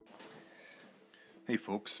Hey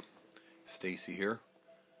folks, Stacy here,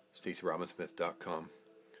 StacyRobinsmith.com.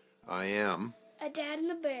 I am a dad in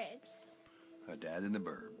the burbs. a dad in the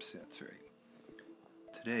burbs, that's right.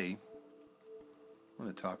 Today, I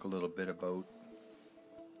want to talk a little bit about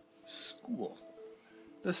school,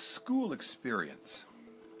 the school experience.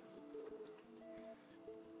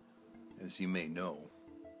 As you may know,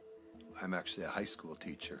 I'm actually a high school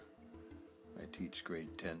teacher. I teach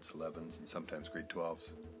grade 10s, 11s, and sometimes grade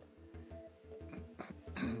 12s.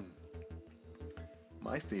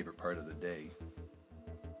 My favorite part of the day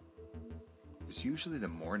is usually the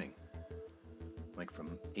morning, like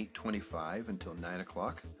from 8:25 until 9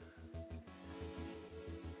 o'clock.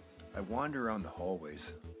 I wander around the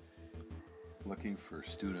hallways looking for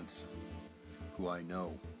students who I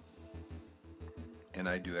know, and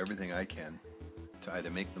I do everything I can to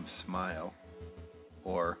either make them smile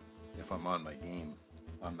or, if I'm on my game,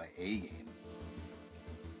 on my A game,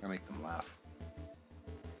 or make them laugh.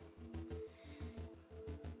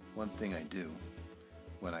 One thing I do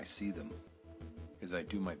when I see them is I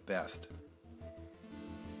do my best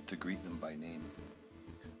to greet them by name.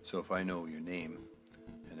 So if I know your name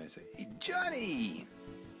and I say, "Hey Johnny,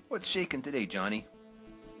 what's shaking today, Johnny?"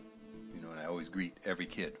 You know, and I always greet every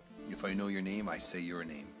kid. If I know your name, I say your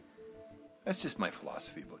name. That's just my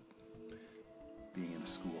philosophy about being in a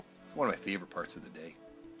school. One of my favorite parts of the day.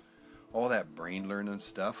 All that brain learning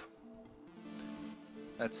stuff,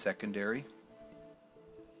 that's secondary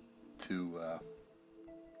to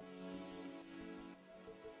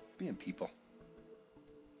being people,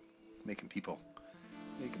 making people,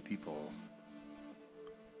 I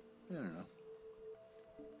don't know,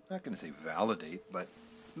 not going to say validate, but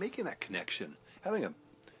making that connection, having a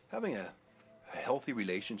healthy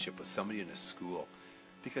relationship with somebody in a school,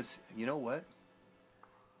 because you know what,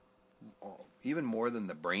 even more than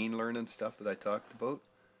the brain learning stuff that I talked about,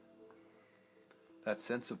 that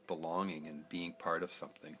sense of belonging and being part of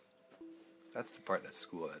something. That's the part that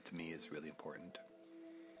school, that to me is really important.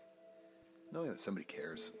 Knowing that somebody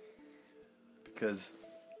cares. Because,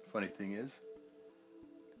 funny thing is,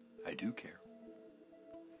 I do care.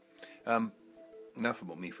 Enough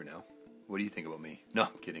about me for now. What do you think about me? No,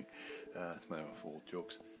 I'm kidding. That's my old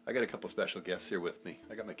jokes. I got a couple special guests here with me.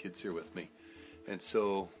 I got my kids here with me. And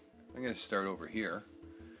so, I'm going to start over here.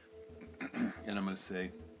 And I'm going to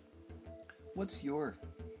say, what's your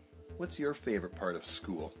favorite part of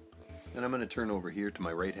school? And I'm going to turn over here to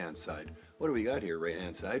my right-hand side. What do we got here,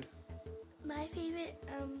 right-hand side? My favorite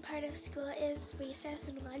part of school is recess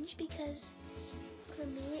and lunch, because for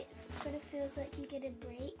me it sort of feels like you get a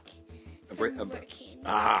break from working.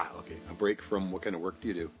 Okay. A break from what kind of work do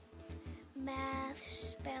you do? Math,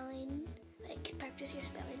 spelling, like practice your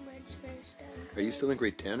spelling words for spelling quiz. Are you still in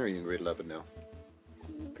grade 10 or are you in grade 11 now?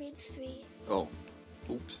 I'm in grade 3. Oh,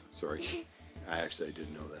 oops, sorry. I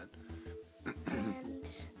didn't know that. And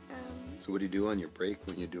So what do you do on your break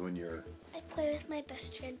when you're doing your... I play with my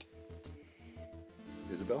best friend.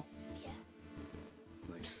 Isabel? Yeah.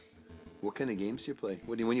 Nice. What kind of games do you play?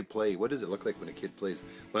 When you play, what does it look like when a kid plays?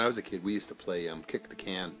 When I was a kid, we used to play kick the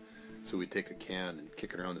can. So we'd take a can and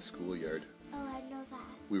kick it around the schoolyard. Oh, I know that.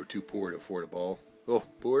 We were too poor to afford a ball. Oh,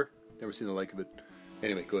 poor? Never seen the like of it.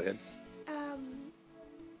 Anyway, go ahead.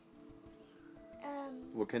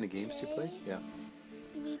 What kind of games do you play? Yeah.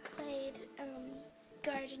 We played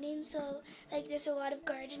gardening, so like there's a lot of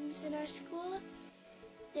gardens in our school.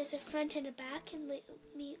 There's a front and a back, and we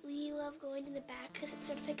love going to the back because it's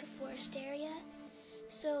sort of like a forest area.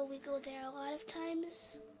 So we go there a lot of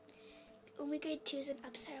times. Only grade 2s and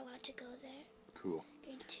ups are allowed to go there. Cool.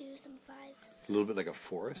 Grade 2s and 5s. A little bit like a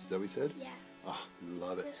forest, is that what you said? Yeah. Oh,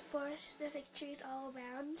 love it. There's forest, there's like trees all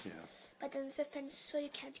around. Yeah. But then there's a fence so you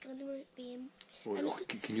can't go in the ravine. Oh,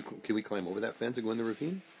 can we climb over that fence and go in the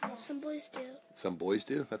ravine? Some boys do. Some boys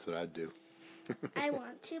do? That's what I'd do. I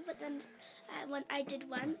want to, but then I did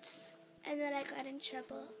once, and then I got in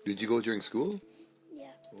trouble. Did you go during school?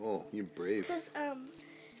 Yeah. Oh, you're brave. Because there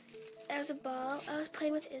was a ball. I was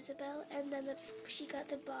playing with Isabel, and then she got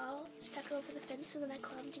the ball stuck over the fence, and then I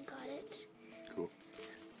climbed and got it. Cool.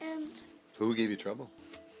 And... So who gave you trouble?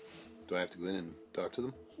 Do I have to go in and talk to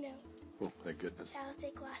them? No. Oh, thank goodness. That was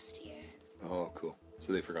like last year. Oh, cool.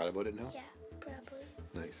 So they forgot about it now? Yeah, probably.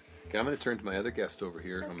 Nice. Okay, I'm going to turn to my other guest over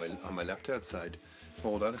here Okay. on my left-hand side.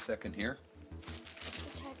 Hold on a second here. I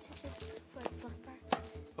tried to just put a bookmark.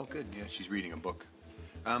 Oh, good. Yeah, she's reading a book.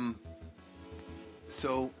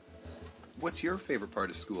 So, what's your favorite part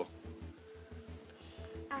of school?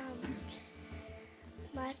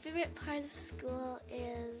 My favorite part of school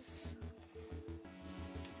is...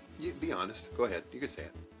 Be honest. Go ahead. You can say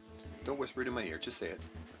it. Don't whisper it in my ear. Just say it.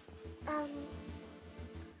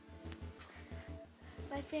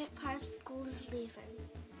 My favorite part of school is leaving.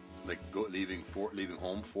 Like leaving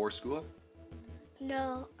home for school?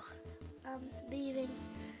 No, leaving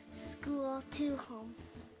school to home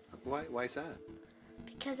Why is that?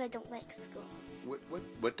 because I don't like school.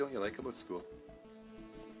 What don't you like about school?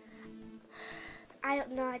 I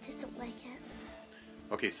don't know. I just don't like it.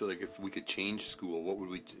 Okay, so like if we could change school, what would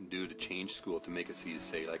we do to change school to make it so you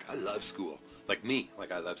say like I love school? Like me,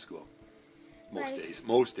 like I love school. Most Like- days.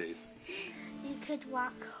 Most days. You could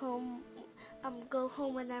walk home, go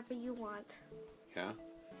home whenever you want. Yeah.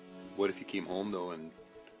 What if you came home though and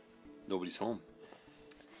nobody's home?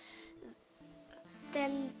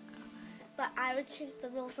 Then, but I would change the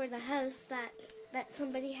rule for the house that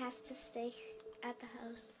somebody has to stay at the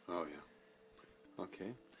house. Oh yeah.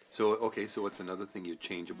 Okay. So what's another thing you'd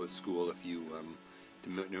change about school if you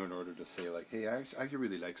in order to say like, hey, I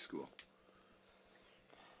really like school.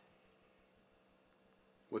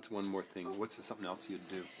 What's one more thing? What's something else you'd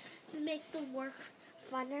do? Make the work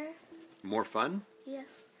funner. More fun?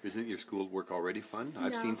 Yes. Isn't your school work already fun?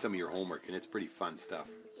 I've No. seen some of your homework and it's pretty fun stuff.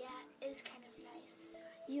 Yeah, it's kind of nice.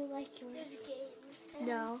 You like yours? There's games.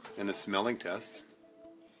 No. And the smelling tests.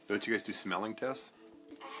 Don't you guys do smelling tests?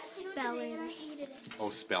 Spelling. I hated it. Oh,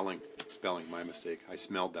 spelling. Spelling, my mistake. I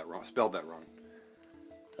spelled that wrong.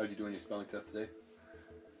 How'd you do on your spelling test today?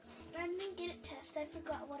 I didn't get it tested. I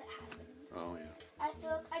forgot what it happened. Oh, yeah.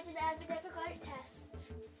 I never got it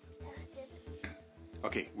tested.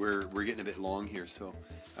 Okay, we're getting a bit long here, so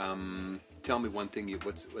tell me one thing.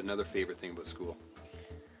 What's another favorite thing about school?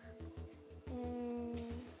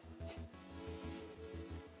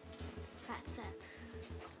 That's it.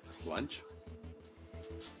 Lunch?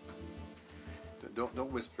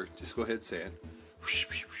 Don't whisper. Just go ahead and say it.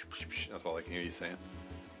 That's all I can hear you saying.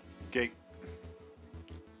 Okay,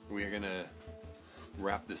 we are gonna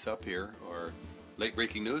wrap this up here. Or late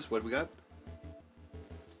breaking news. What do we got?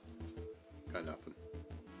 Got nothing.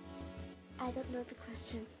 I don't know the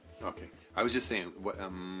question. Okay, I was just saying. What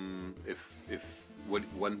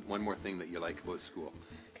one more thing that you like about school,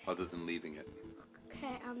 other than leaving it?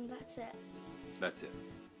 Okay, that's it. That's it.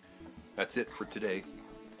 That's it for today.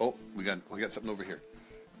 Oh, we got something over here.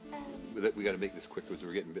 We got to make this quick because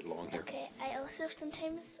we're getting a bit long here. Okay, I also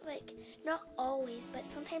sometimes, not always, but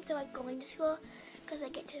sometimes I like going to school because I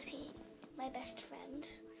get to see my best friend.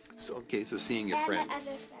 So seeing your and friend, my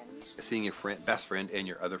other friend. seeing your best friend, and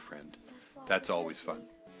your other friend. That's always fun.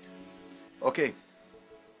 Okay,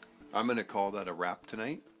 I'm gonna call that a wrap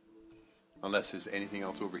tonight. Unless there's anything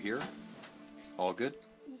else over here. All good?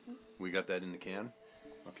 Mm-hmm. We got that in the can.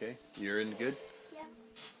 Okay, you're in good? Yeah.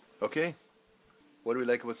 Okay. What do we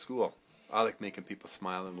like about school? I like making people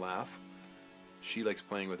smile and laugh. She likes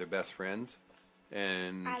playing with her best friends.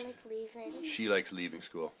 And I like leaving. she likes leaving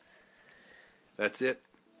school. That's it.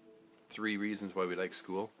 3 reasons why we like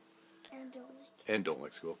school. And don't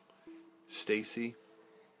like school. Stacy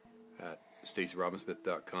at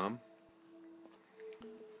StacyRobinsmith.com.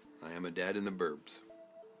 I am a dad in the burbs.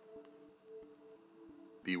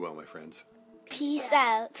 Be well, my friends. Peace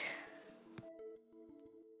out.